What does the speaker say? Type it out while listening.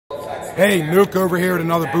Hey, Nuke over here at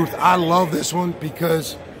another booth. I love this one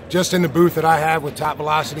because just in the booth that I have with Top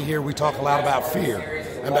Velocity here, we talk a lot about fear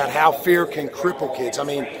and about how fear can cripple kids. I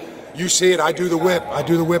mean, you see it. I do the whip. I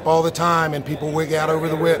do the whip all the time, and people wig out over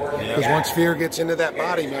the whip because once fear gets into that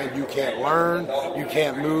body, man, you can't learn, you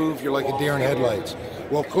can't move. You're like a deer in headlights.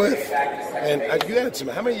 Well, Cliff, and you had some.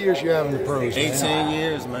 How many years you have in the pros? 18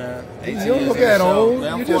 years, man. 18 you don't look that old.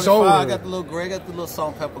 Man, You're just old. I got the little gray, got the little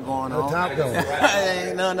salt and pepper going on. The top going.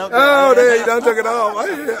 Ain't nothing up there. Oh, there you done took it off.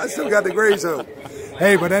 I still got the grays on.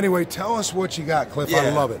 Hey, but anyway, tell us what you got, Cliff. I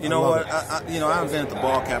love it. You know what? I invented the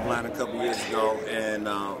ball cap line a couple years ago, and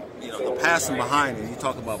the passion behind it. You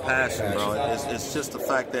talk about passion, bro. It's just the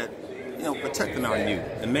fact that protecting our youth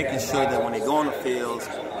and making sure that when they go on the fields,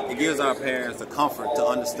 it gives our parents the comfort to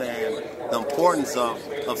understand the importance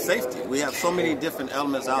of safety. We have so many different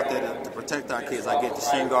elements out there to protect our kids. I get the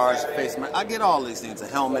shin guards, face mask, I get all these things, the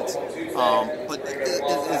helmets, but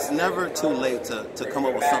it's never too late to come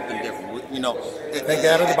up with something different. Think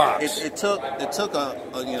out of the box. It took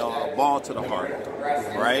a ball to the heart,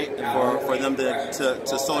 right, for them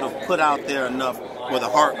to sort of put out there enough where the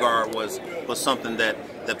heart guard was something that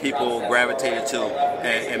people gravitated to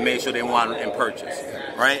and made sure they wanted and purchased,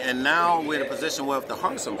 right? And now we're in a position where if the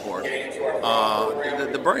heart's important,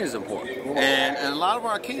 the brain's important. And a lot of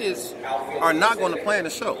our kids are not going to play in the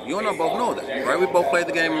show. You and I both know that, right? We both played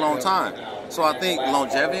the game a long time. So I think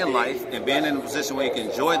longevity in life and being in a position where you can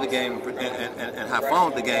enjoy the game and have fun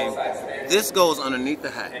with the game, this goes underneath the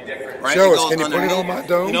hat, right? Show us. Can you put it on my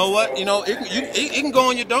dome? You know what? It can go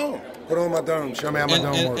on your dome. Put it on my dome. Show me how my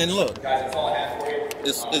dome works. And look, we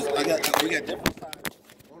got different sides.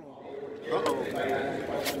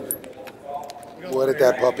 What did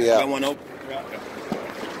that puppy out? Got one open.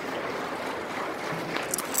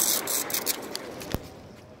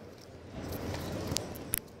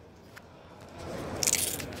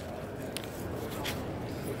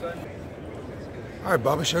 All right,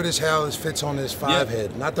 Bubba, show this how this fits on this five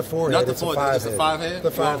head. Not the four head, Not the it's four, a five it's head. a five head?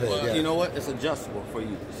 The five head, yeah. You know what? It's adjustable for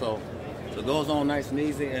you. So it goes on nice and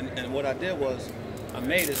easy. And what I did was I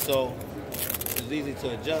made it so it's easy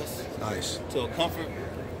to adjust. Nice. To a comfort.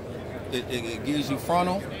 It gives you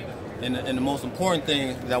frontal. And the most important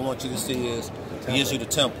thing that I want you to see is it gives you the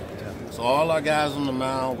tempo. So all our guys on the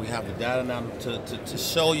mound, we have the data now to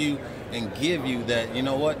show you and give you that, you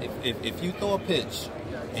know what, if you throw a pitch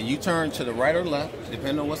and you turn to the right or left,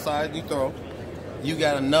 depending on what side you throw, you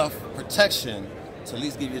got enough protection to at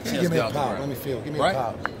least give you a chance to get out the ground. Let me feel. Give me a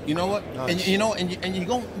pop. You know what? Nice. And you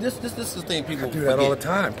go. This is the thing people do forget. that all the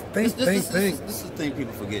time. Think. This is the thing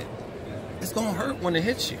people forget. It's gonna hurt when it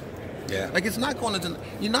hits you. Yeah. Like it's not going to.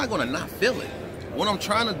 You're not going to not feel it. What I'm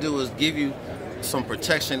trying to do is give you some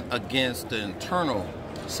protection against the internal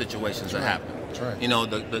situations that happen. That's right.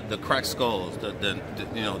 The cracked skulls,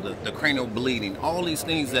 the cranial bleeding, all these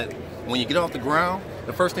things that when you get off the ground,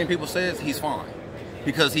 the first thing people say is he's fine,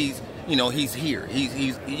 because he's here.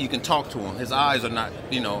 He's you can talk to him. His eyes are not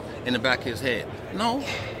in the back of his head. No,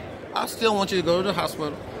 I still want you to go to the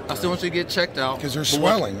hospital. I still want you to get checked out because they're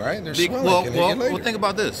swelling, right? They're swelling. Well, think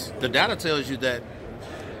about this. The data tells you that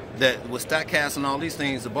with StatCast and all these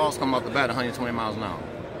things, the balls come off the bat 120 miles an hour.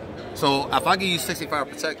 So if I give you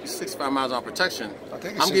 65 miles an hour protection,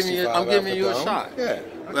 I'm giving you a shot. Yeah.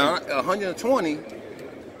 Well, 120,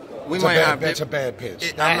 that's a bad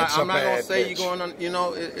pitch. I'm not going to say you're going on.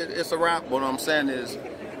 It's a wrap. What I'm saying is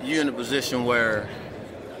you're in a position where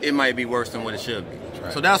it might be worse than what it should be.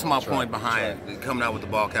 Right. So that's my point behind coming out with the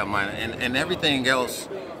ball cap minor and everything else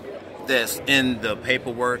that's in the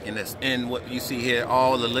paperwork and that's in what you see here.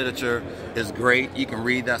 All the literature is great. You can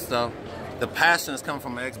read that stuff. The passion that's coming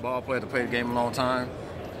from an ex-ball player to play the game a long time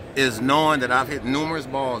is knowing that I've hit numerous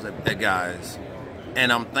balls at guys,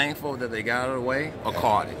 and I'm thankful that they got out of the way or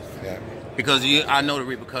caught it. Yeah. Because I know the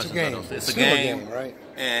repercussions of those. It's a game, right?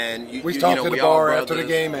 And we talk to the bar after the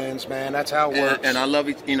game ends, man. That's how it works. And I love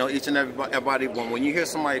each and everybody. When you hear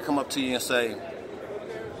somebody come up to you and say,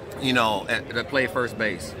 that play first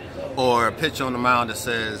base, or a pitch on the mound that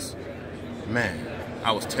says, "Man,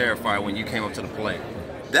 I was terrified when you came up to the plate."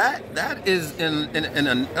 That is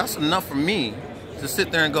that's enough for me to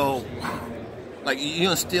sit there and go, wow, like you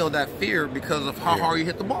instill that fear because of how hard you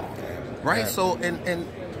hit the ball, right? So and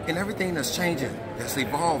everything that's changing, that's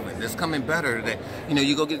evolving, that's coming better. That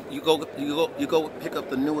you go pick up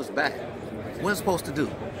the newest bat. What it's supposed to do?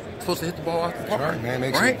 It's supposed to hit the ball off the park. That's right, man.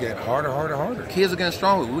 It makes it get harder. Kids are getting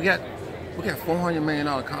stronger. We got $400 million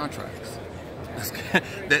contracts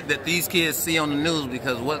that these kids see on the news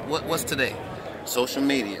because what's today? Social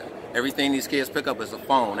media, Everything these kids pick up is a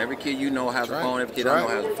phone. Every kid you know has a phone. Every kid I know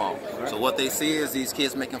has a phone. So what they see is these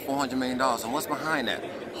kids making $400 million. And what's behind that?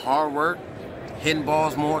 Hard work, hitting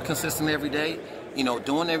balls more consistently every day, you know,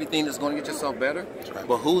 doing everything that's going to get yourself better.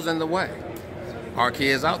 But who's in the way? Our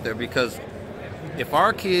kids out there. Because if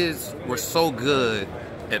our kids were so good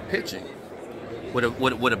at pitching, would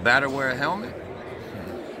a batter wear a helmet?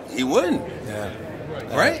 He wouldn't. Yeah.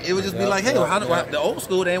 Right? It would just be like, hey, the old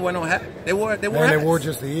school, they ain't wear no hat. They wore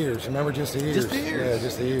just the ears. Remember, just the ears. Just the ears. Yeah,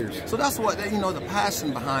 just the ears. So that's what, you know, the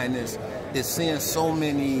passion behind this is seeing so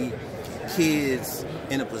many kids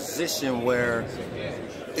in a position where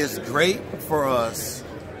it's great for us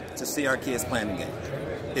to see our kids playing the game.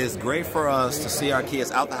 It's great for us to see our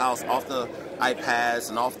kids out the house, off the iPads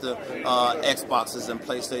and off the Xboxes and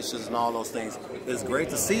PlayStations and all those things. It's great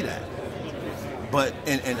to see that. But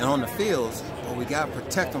and on the fields, well, we got to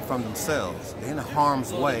protect them from themselves. They're in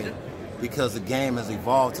harm's way because the game has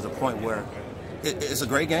evolved to the point where it's a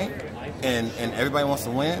great game, and everybody wants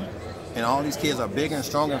to win, and all these kids are bigger and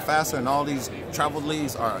stronger and faster, and all these travel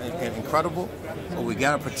leagues are incredible. But we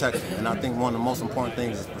got to protect them, and I think one of the most important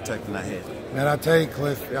things is protecting that head. Man, I tell you,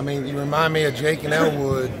 Cliff, I mean, you remind me of Jake and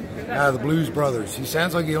Elwood out of the Blues Brothers. He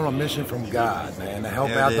sounds like he's on a mission from God, man, to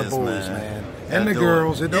help out the boys, man. And the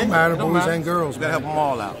girls. It don't matter, boys and girls, man. You gotta help them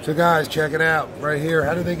all out. So, guys, check it out right here.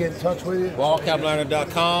 How do they get in touch with you?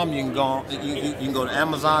 Ballcaplearner.com. You can go. You can go to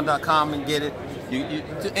Amazon.com and get it.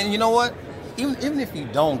 And you know what? Even if you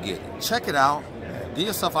don't get it, check it out. Give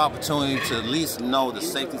yourself an opportunity to at least know the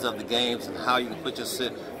safeties of the games and how you can put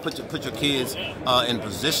your kids in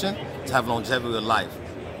position to have longevity of life.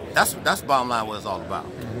 That's bottom line what it's all about.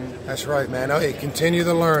 That's right, man. Hey, continue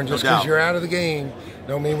to learn. Just because you're out of the game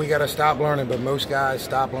don't mean we got to stop learning, but most guys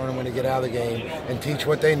stop learning when they get out of the game and teach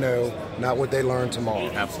what they know, not what they learn tomorrow.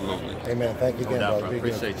 Absolutely. Hey, man, thank you again, brother.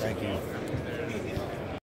 Appreciate you. Thank you.